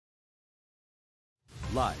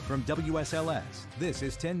Live from WSLS, this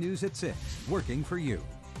is 10 News at 6, working for you.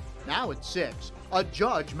 Now at 6, a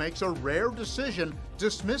judge makes a rare decision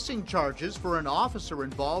dismissing charges for an officer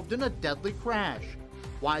involved in a deadly crash.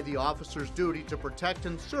 Why the officer's duty to protect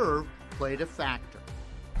and serve played a factor.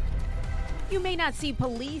 You may not see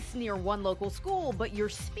police near one local school, but your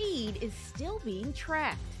speed is still being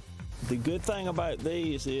tracked. The good thing about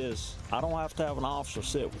these is I don't have to have an officer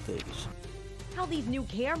sit with these. How these new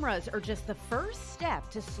cameras are just the first step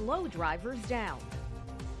to slow drivers down.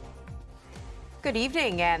 Good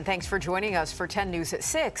evening, and thanks for joining us for 10 News at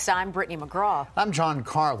 6. I'm Brittany McGraw. I'm John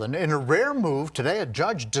Carlin. In a rare move, today a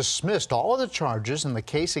judge dismissed all of the charges in the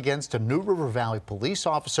case against a New River Valley police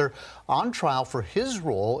officer on trial for his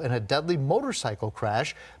role in a deadly motorcycle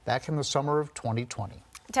crash back in the summer of 2020.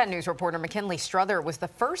 10 News reporter McKinley Struther was the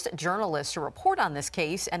first journalist to report on this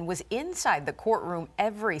case and was inside the courtroom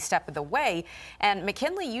every step of the way. And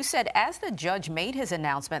McKinley, you said as the judge made his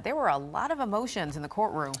announcement, there were a lot of emotions in the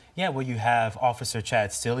courtroom. Yeah, well, you have Officer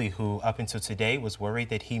Chad Stilley, who up until today was worried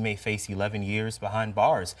that he may face 11 years behind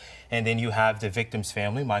bars. And then you have the victim's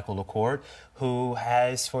family, Michael LaCourt, who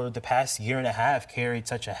has for the past year and a half carried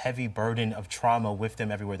such a heavy burden of trauma with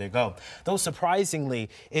them everywhere they go. Though surprisingly,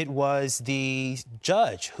 it was the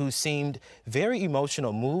judge who seemed very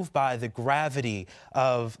emotional, moved by the gravity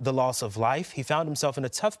of the loss of life. He found himself in a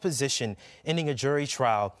tough position, ending a jury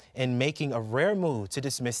trial and making a rare move to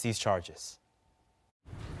dismiss these charges.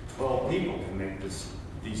 12 people can make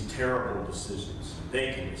these terrible decisions.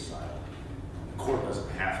 They can decide. The court doesn't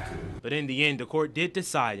have to. But in the end, the court did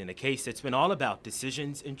decide in a case that's been all about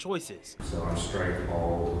decisions and choices. So I strike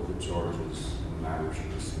all of the charges and matters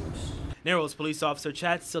are dismissed. Narrows police officer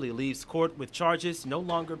Chad Stilley leaves court with charges no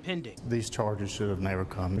longer pending. These charges should have never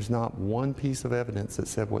come. There's not one piece of evidence that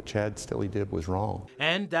said what Chad Stilley did was wrong.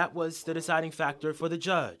 And that was the deciding factor for the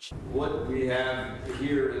judge. What we have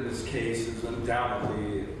here in this case is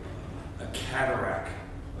undoubtedly a cataract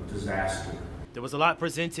of disaster. There was a lot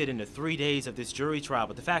presented in the 3 days of this jury trial,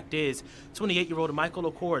 but the fact is, 28-year-old Michael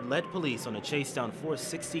LaCourt led police on a chase down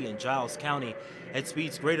 460 in Giles County at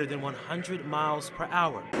speeds greater than 100 miles per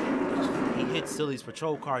hour. He hit Stilley's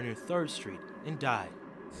patrol car near 3rd Street and died.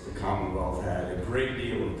 The Commonwealth had a great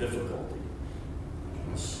deal of difficulty.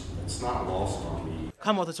 It's not lost on me.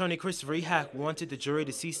 Commonwealth attorney Christopher Ehak wanted the jury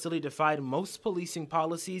to see Stilley defied most policing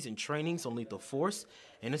policies and trainings on lethal force.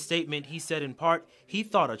 In a statement, he said in part, he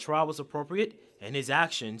thought a trial was appropriate and his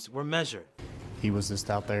actions were measured. He was just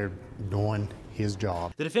out there doing his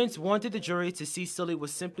job. The defense wanted the jury to see Stilley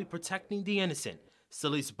was simply protecting the innocent.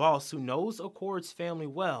 Stilley's boss, who knows Accord's family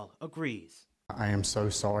well, agrees. I am so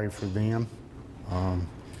sorry for them,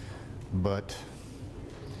 but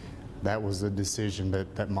that was the decision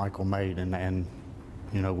that Michael made, and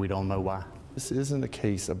you know, we don't know why. This isn't a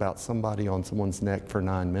case about somebody on someone's neck for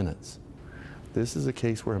 9 minutes. This is a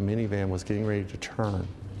case where a minivan was getting ready to turn,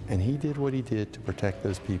 and he did what he did to protect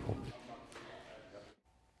those people.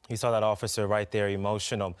 You saw that officer right there,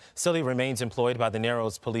 emotional. Stilley remains employed by the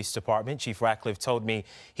Narrows Police Department. Chief Ratcliffe told me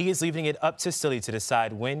he is leaving it up to Stilley to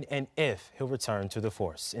decide when and if he'll return to the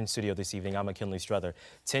force. In studio this evening, I'm McKinley Struther,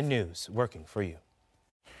 10 News, working for you.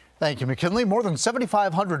 Thank you, McKinley. More than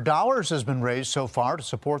 $7,500 has been raised so far to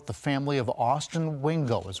support the family of Austin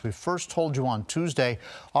Wingo. As we first told you on Tuesday,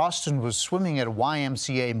 Austin was swimming at a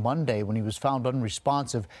YMCA Monday when he was found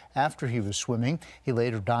unresponsive after he was swimming. He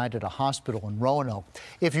later died at a hospital in Roanoke.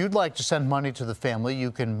 If you'd like to send money to the family,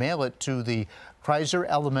 you can mail it to the Kreiser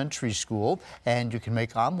Elementary School, and you can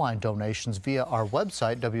make online donations via our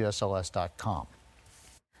website, WSLS.com.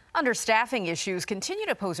 Understaffing issues continue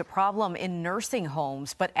to pose a problem in nursing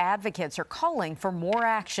homes, but advocates are calling for more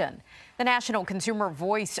action. The National Consumer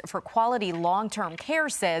Voice for Quality Long-Term Care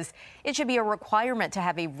says it should be a requirement to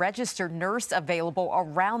have a registered nurse available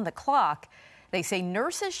around the clock. They say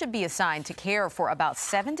nurses should be assigned to care for about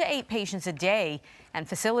 7 to 8 patients a day, and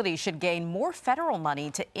facilities should gain more federal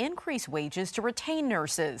money to increase wages to retain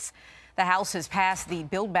nurses. The House has passed the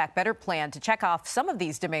Build Back Better plan to check off some of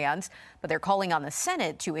these demands, but they're calling on the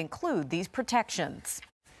Senate to include these protections.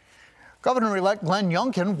 Governor-elect Glenn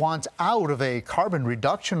Youngkin wants out of a carbon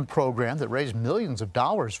reduction program that raised millions of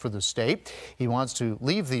dollars for the state. He wants to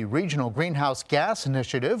leave the Regional Greenhouse Gas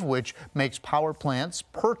Initiative, which makes power plants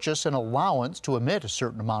purchase an allowance to emit a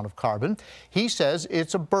certain amount of carbon. He says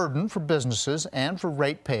it's a burden for businesses and for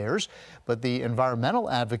ratepayers, but the environmental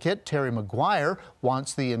advocate, Terry McGuire,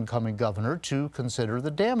 wants the incoming governor to consider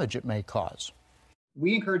the damage it may cause.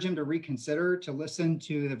 We encourage him to reconsider, to listen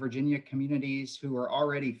to the Virginia communities who are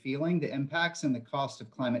already feeling the impacts and the cost of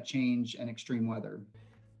climate change and extreme weather.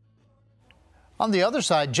 On the other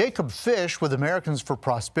side, Jacob Fish with Americans for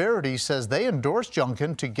Prosperity says they endorse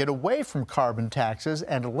Junkin to get away from carbon taxes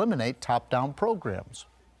and eliminate top-down programs.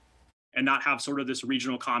 And not have sort of this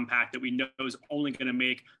regional compact that we know is only going to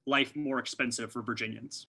make life more expensive for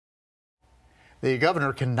Virginians. The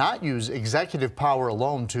governor cannot use executive power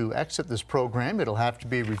alone to exit this program. It'll have to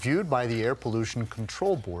be reviewed by the Air Pollution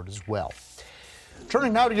Control Board as well.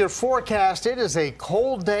 Turning now to your forecast, it is a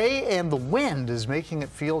cold day and the wind is making it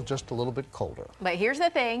feel just a little bit colder. But here's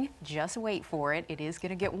the thing, just wait for it. It is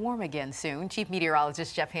going to get warm again soon. Chief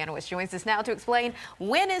Meteorologist Jeff Hanowitz joins us now to explain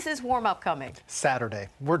when is this warm up coming. Saturday.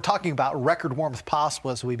 We're talking about record warmth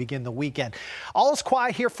possible as we begin the weekend. All is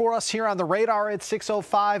quiet here for us here on the radar at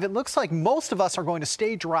 6:05. It looks like most of us are going to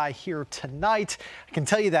stay dry here tonight. I can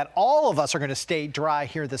tell you that all of us are going to stay dry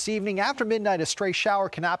here this evening. After midnight, a stray shower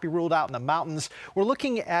cannot be ruled out in the mountains. We're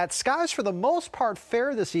looking at skies for the most part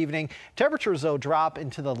fair this evening. Temperatures, though, drop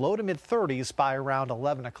into the low to mid 30s by around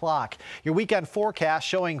 11 o'clock. Your weekend forecast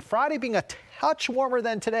showing Friday being a touch warmer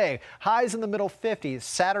than today. Highs in the middle 50s.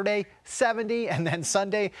 Saturday 70 and then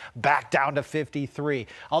Sunday back down to 53.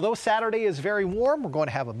 Although Saturday is very warm, we're going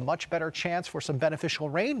to have a much better chance for some beneficial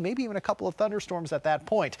rain, maybe even a couple of thunderstorms at that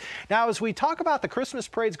point. Now, as we talk about the Christmas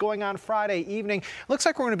parades going on Friday evening, looks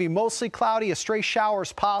like we're going to be mostly cloudy. A stray shower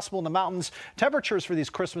is possible in the mountains. Temperatures for these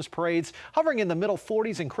Christmas parades hovering in the middle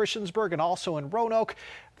 40s in Christiansburg and also in Roanoke.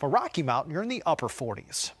 For Rocky Mountain, you're in the upper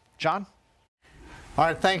 40s. John? All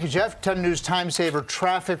right, thank you, Jeff. 10 News Time Saver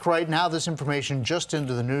traffic right now. This information just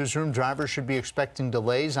into the newsroom. Drivers should be expecting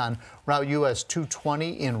delays on Route US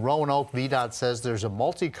 220 in Roanoke. VDOT says there's a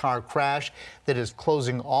multi-car crash that is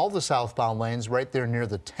closing all the southbound lanes right there near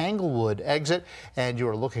the Tanglewood exit. And you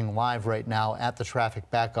are looking live right now at the traffic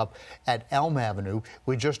backup at Elm Avenue.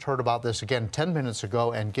 We just heard about this again 10 minutes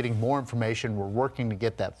ago and getting more information. We're working to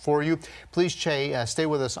get that for you. Please stay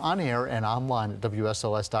with us on air and online at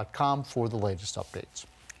WSLS.com for the latest updates.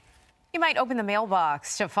 You might open the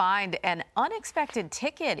mailbox to find an unexpected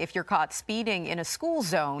ticket if you're caught speeding in a school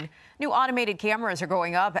zone. New automated cameras are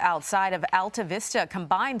going up outside of Alta Vista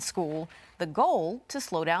Combined School. The goal, to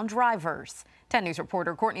slow down drivers. 10 News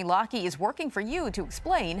reporter Courtney Lockey is working for you to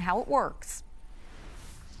explain how it works.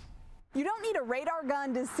 You don't need a radar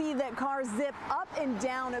gun to see that cars zip up and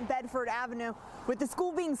down Bedford Avenue. With the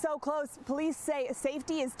school being so close, police say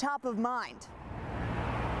safety is top of mind.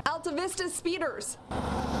 Alta Vista speeders.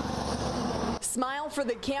 Smile for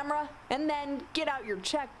the camera and then get out your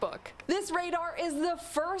checkbook. This radar is the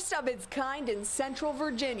first of its kind in Central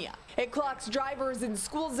Virginia. It clocks drivers in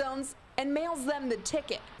school zones and mails them the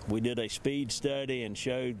ticket. We did a speed study and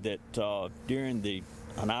showed that during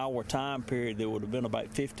an hour time period, there would have been about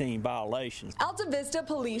 15 violations. Alta Vista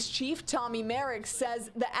Police Chief Tommy Merrick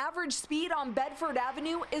says the average speed on Bedford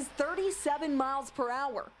Avenue is 37 miles per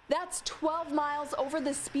hour. That's 12 miles over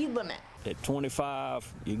the speed limit. At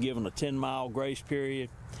 25, you're given a 10-mile grace period.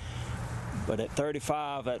 But at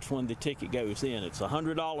 35, that's when the ticket goes in. It's a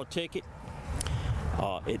 $100 ticket.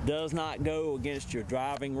 It does not go against your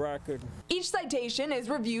driving record. Each citation is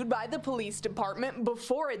reviewed by the police department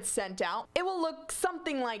before it's sent out. It will look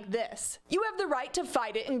something like this. You have the right to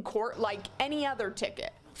fight it in court like any other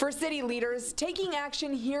ticket. For city leaders, taking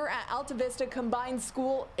action here at Alta Vista Combined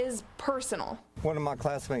School is personal. One of my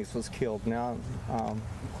classmates was killed. Now I'm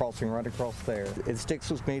crossing right across there. It sticks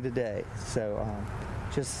with me today. So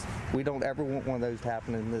we don't ever want one of those to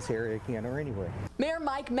happen in this area again or anywhere. Mayor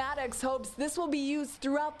Mike Maddox hopes this will be used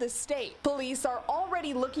throughout the state. Police are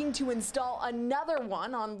already looking to install another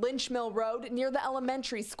one on Lynch Mill Road near the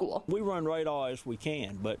elementary school. We run radar as we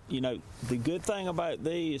can, but the good thing about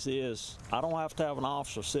these is I don't have to have an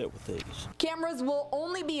officer sit with these. Cameras will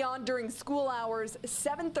only be on during school hours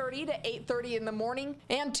 7:30 to 8:30 in the morning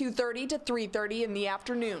and 2:30 to 3:30 in the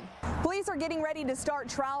afternoon. Police are getting ready to start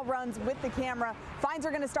trial runs with the camera. Fines are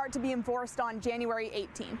going to start to be enforced on January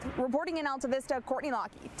 18th. Reporting in Alta Vista, Courtney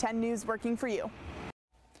Lockey, 10 News working for you.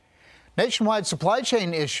 Nationwide supply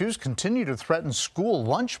chain issues continue to threaten school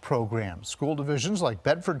lunch programs. School divisions like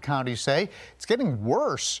Bedford County say it's getting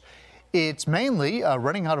worse. It's mainly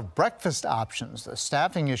running out of breakfast options. The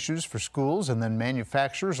staffing issues for schools and then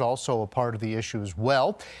manufacturers also a part of the issue as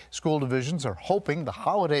well. School divisions are hoping the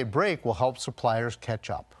holiday break will help suppliers catch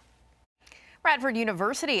up. Radford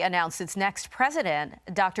University announced its next president.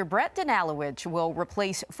 Dr. Brett Danilowicz will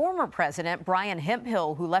replace former president Brian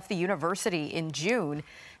Hemphill, who left the university in June.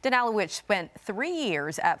 Danilowicz spent 3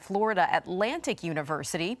 years at Florida Atlantic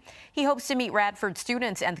University. He hopes to meet Radford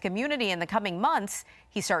students and the community in the coming months.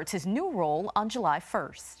 He starts his new role on July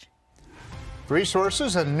 1st.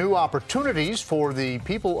 Resources and new opportunities for the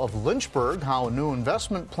people of Lynchburg. How a new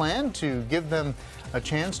investment plan to give them a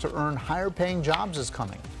chance to earn higher paying jobs is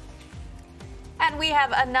coming. And we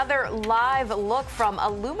have another live look from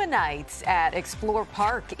Illuminates at Explore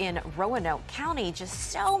Park in Roanoke County.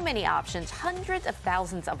 Just so many options, hundreds of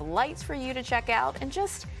thousands of lights for you to check out and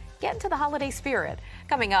just get into the holiday spirit.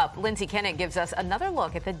 Coming up, Lindsay Kennett gives us another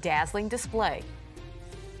look at the dazzling display.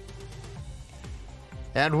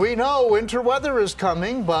 And we know winter weather is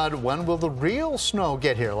coming, but when will the real snow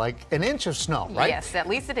get here? Like an inch of snow, right? Yes, at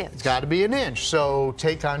least it is. It's got to be an inch. So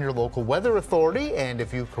take on your local weather authority, and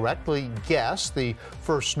if you correctly guess the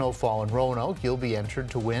first snowfall in Roanoke, you'll be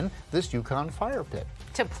entered to win this Yukon fire pit.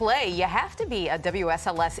 To play, you have to be a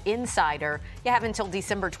WSLS insider. You have until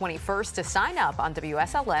December 21st to sign up on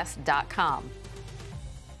WSLS.com.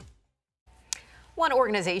 One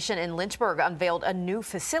organization in Lynchburg unveiled a new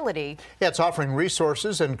facility. Yeah, it's offering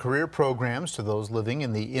resources and career programs to those living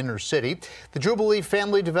in the inner city. The Jubilee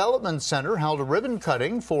Family Development Center held a ribbon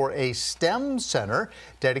cutting for a STEM center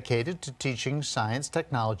dedicated to teaching science,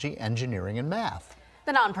 technology, engineering, and math.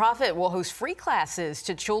 The nonprofit will host free classes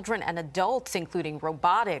to children and adults, including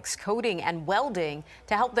robotics, coding, and welding,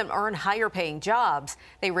 to help them earn higher-paying jobs.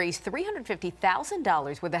 They raised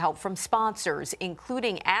 $350,000 with the help from sponsors,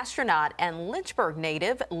 including astronaut and Lynchburg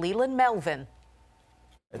native Leland Melvin.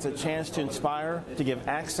 It's a chance to inspire, to give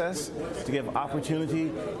access, to give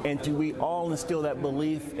opportunity, and we all instill that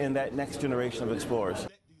belief in that next generation of explorers.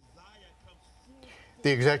 The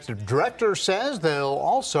executive director says they'll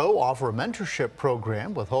also offer a mentorship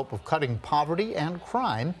program with hope of cutting poverty and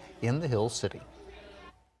crime in the Hill City.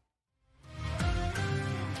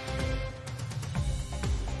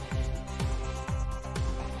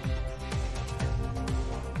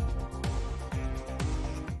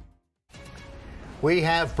 We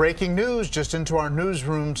have breaking news just into our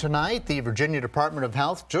newsroom tonight. The Virginia Department of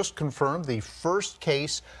Health just confirmed the first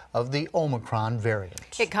case of the Omicron variant.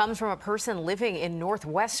 It comes from a person living in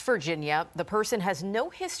Northwest Virginia. The person has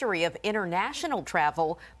no history of international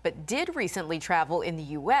travel, but did recently travel in the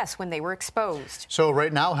U.S. when they were exposed. So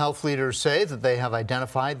right now, health leaders say that they have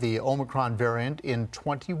identified the Omicron variant in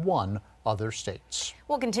 21 other states.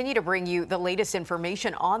 We'll continue to bring you the latest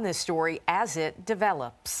information on this story as it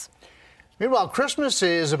develops. Meanwhile, Christmas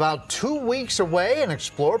is about 2 weeks away, and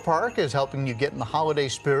Explore Park is helping you get in the holiday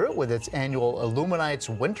spirit with its annual Illuminates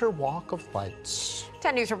Winter Walk of Lights.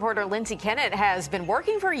 10 News reporter Lindsay Kennett has been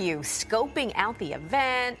working for you, scoping out the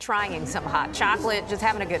event, trying some hot chocolate, just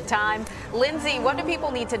having a good time. Lindsay, what do people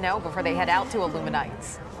need to know before they head out to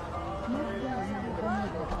Illuminates?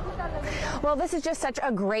 Well, this is just such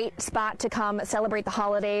a great spot to come celebrate the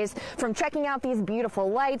holidays, from checking out these beautiful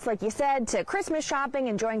lights, like you said, to Christmas shopping,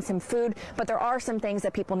 enjoying some food. But there are some things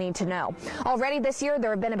that people need to know. Already this year, there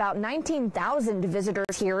have been about 19,000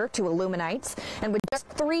 visitors here to Illuminates. And with just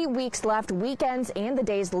 3 weeks left, weekends and the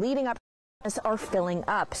days leading up are filling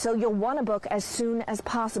up, so you'll want to book as soon as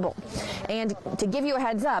possible. And to give you a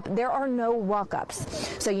heads up, there are no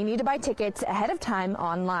walk-ups, so you need to buy tickets ahead of time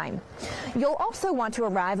online. You'll also want to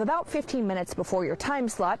arrive about 15 minutes before your time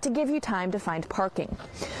slot to give you time to find parking.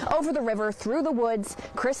 Over the river, through the woods,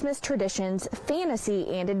 Christmas traditions, fantasy,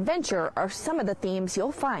 and adventure are some of the themes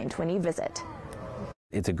you'll find when you visit.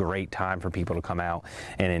 It's a great time for people to come out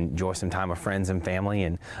and enjoy some time with friends and family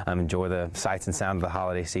and enjoy the sights and sound of the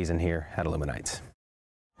holiday season here at Illuminates.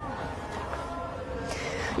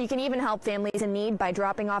 You can even help families in need by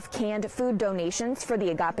dropping off canned food donations for the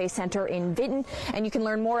Agape Center in Vinton. And you can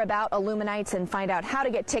learn more about Illuminates and find out how to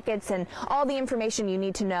get tickets and all the information you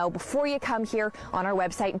need to know before you come here on our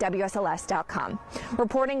website, WSLS.com.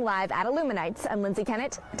 Reporting live at Illuminates, I'm Lindsay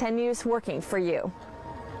Kennett, 10 News, working for you.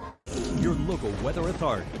 Your local weather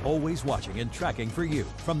authority, always watching and tracking for you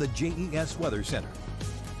from the JES Weather Center.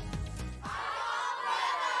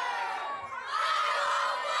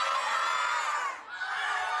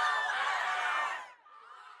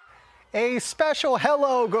 A special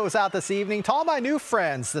hello goes out this evening to all my new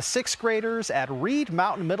friends, the 6th graders at Reed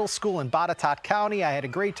Mountain Middle School in Botetourt County. I had a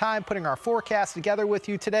great time putting our forecast together with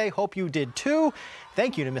you today. Hope you did too.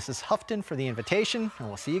 Thank you to Mrs. Houghton for the invitation, and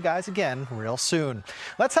we'll see you guys again real soon.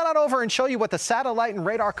 Let's head on over and show you what the satellite and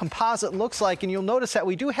radar composite looks like, and you'll notice that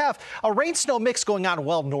we do have a rain-snow mix going on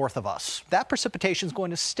well north of us. That precipitation is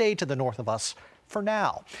going to stay to the north of us for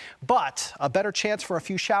now, but a better chance for a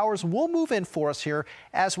few showers will move in for us here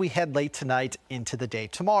as we head late tonight into the day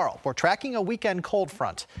tomorrow. We're tracking a weekend cold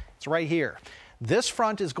front. It's right here. This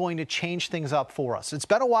front is going to change things up for us. It's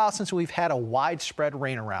been a while since we've had a widespread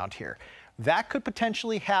rain around here. That could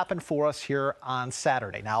potentially happen for us here on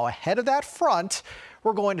Saturday. Now, ahead of that front,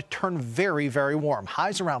 we're going to turn very, very warm.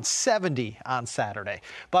 Highs around 70 on Saturday.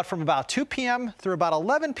 But from about 2 p.m. through about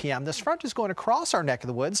 11 p.m., this front is going to cross our neck of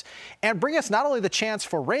the woods and bring us not only the chance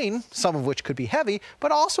for rain, some of which could be heavy,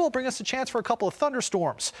 but also will bring us a chance for a couple of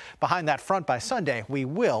thunderstorms. Behind that front by Sunday, we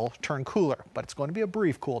will turn cooler, but it's going to be a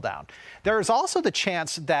brief cool down. There is also the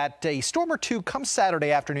chance that a storm or two come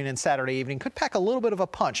Saturday afternoon and Saturday evening could pack a little bit of a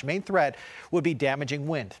punch. Main threat would be damaging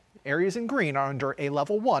wind. Areas in green are under a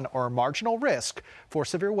level 1 or marginal risk for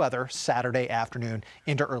severe weather Saturday afternoon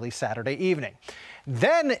into early Saturday evening.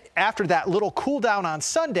 Then after that little cool down on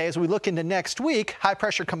Sunday, as we look into next week, high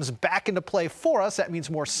pressure comes back into play for us. That means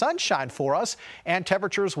more sunshine for us, and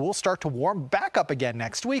temperatures will start to warm back up again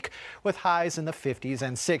next week with highs in the 50s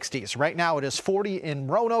and 60s. Right now it is 40 in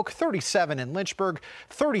Roanoke, 37 in Lynchburg,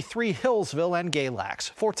 33 Hillsville and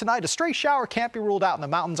Galax. For tonight, a stray shower can't be ruled out in the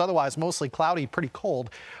mountains, otherwise mostly cloudy, pretty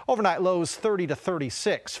cold. Overnight lows 30 to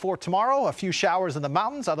 36. For tomorrow, a few showers in the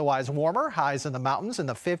mountains, otherwise warmer. Highs in the mountains in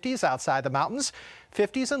the 50s, outside the mountains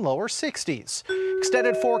 50s and lower 60s.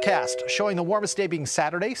 Extended forecast showing the warmest day being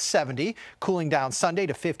Saturday, 70, cooling down Sunday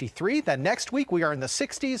to 53. Then next week we are in the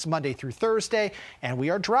 60s Monday through Thursday, and we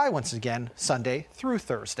are dry once again Sunday through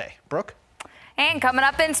Thursday. Brooke? And coming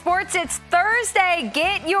up in sports, it's Thursday.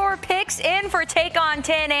 Get your picks in for Take on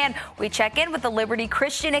 10, and we check in with the Liberty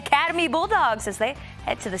Christian Academy Bulldogs as they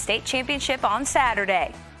head to the state championship on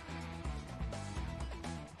Saturday.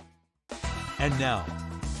 And now,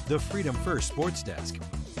 the Freedom First Sports Desk.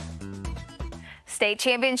 State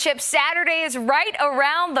championship Saturday is right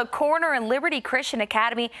around the corner, and Liberty Christian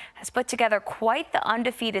Academy has put together quite the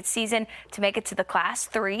undefeated season to make it to the Class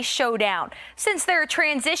 3 showdown. Since their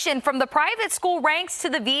transition from the private school ranks to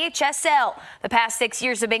the VHSL, the past 6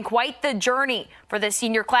 years have been quite the journey for the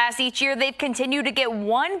senior class. Each year they've continued to get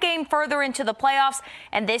one game further into the playoffs,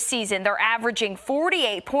 and this season they're averaging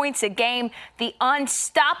 48 points a game. The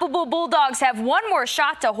unstoppable Bulldogs have one more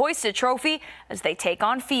shot to hoist the trophy as they take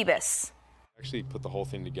on Phoebus. Actually put the whole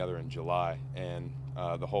thing together in July, and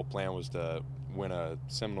the whole plan was to win a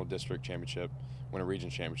Seminole District Championship, win a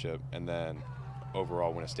region championship, and then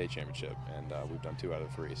overall win a state championship. And we've done 2 out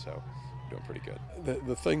of 3, so we're doing pretty good.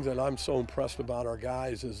 The thing that I'm so impressed about our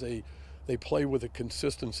guys is they play with a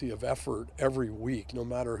consistency of effort every week, no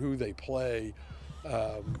matter who they play.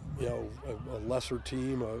 You know, a lesser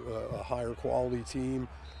team, a higher quality team.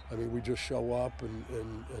 I mean, we just show up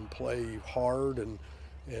and play hard and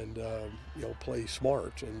you know, play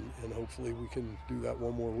smart, and hopefully we can do that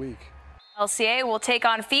one more week. LCA will take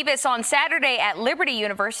on Phoebus on Saturday at Liberty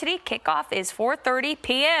University. Kickoff is 4:30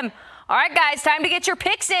 p.m. All right, guys, time to get your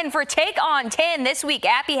picks in for Take on 10. This week,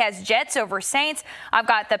 Appy has Jets over Saints. I've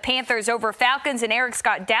got the Panthers over Falcons, and Eric's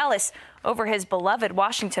got Dallas over his beloved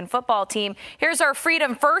Washington football team. Here's our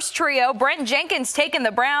Freedom First trio. Brent Jenkins taking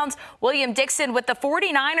the Browns, William Dixon with the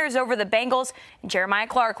 49ers over the Bengals, and Jeremiah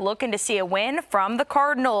Clark looking to see a win from the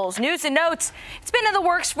Cardinals. News and notes. It's been in the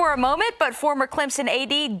works for a moment, but former Clemson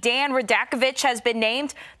AD Dan Radakovich has been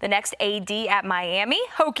named the next AD at Miami.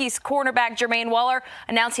 Hokies cornerback Jermaine Waller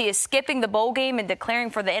announced he is skipping the bowl game and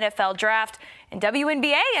declaring for the NFL draft. And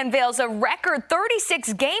WNBA unveils a record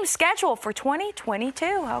 36-game schedule for 2022.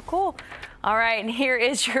 How cool. All right, and here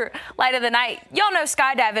is your light of the night. Y'all know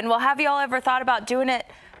skydiving. Well, have y'all ever thought about doing it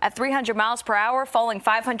at 300 miles per hour, falling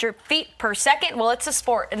 500 feet per second? Well, it's a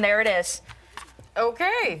sport, and there it is.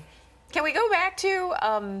 Okay. Can we go back to,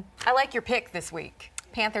 I like your pick this week.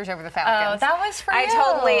 Panthers over the Falcons. Oh, that was for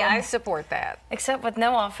you. I support that. Except with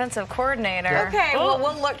no offensive coordinator. Okay, well,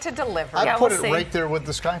 we'll look to deliver. I'd put it right there with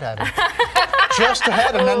the skydiving. Just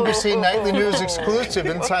ahead, an NBC Nightly News exclusive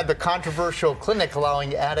inside the controversial clinic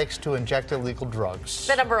allowing addicts to inject illegal drugs.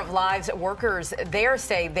 The number of lives workers there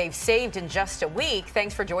say they've saved in just a week.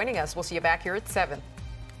 Thanks for joining us. We'll see you back here at 7.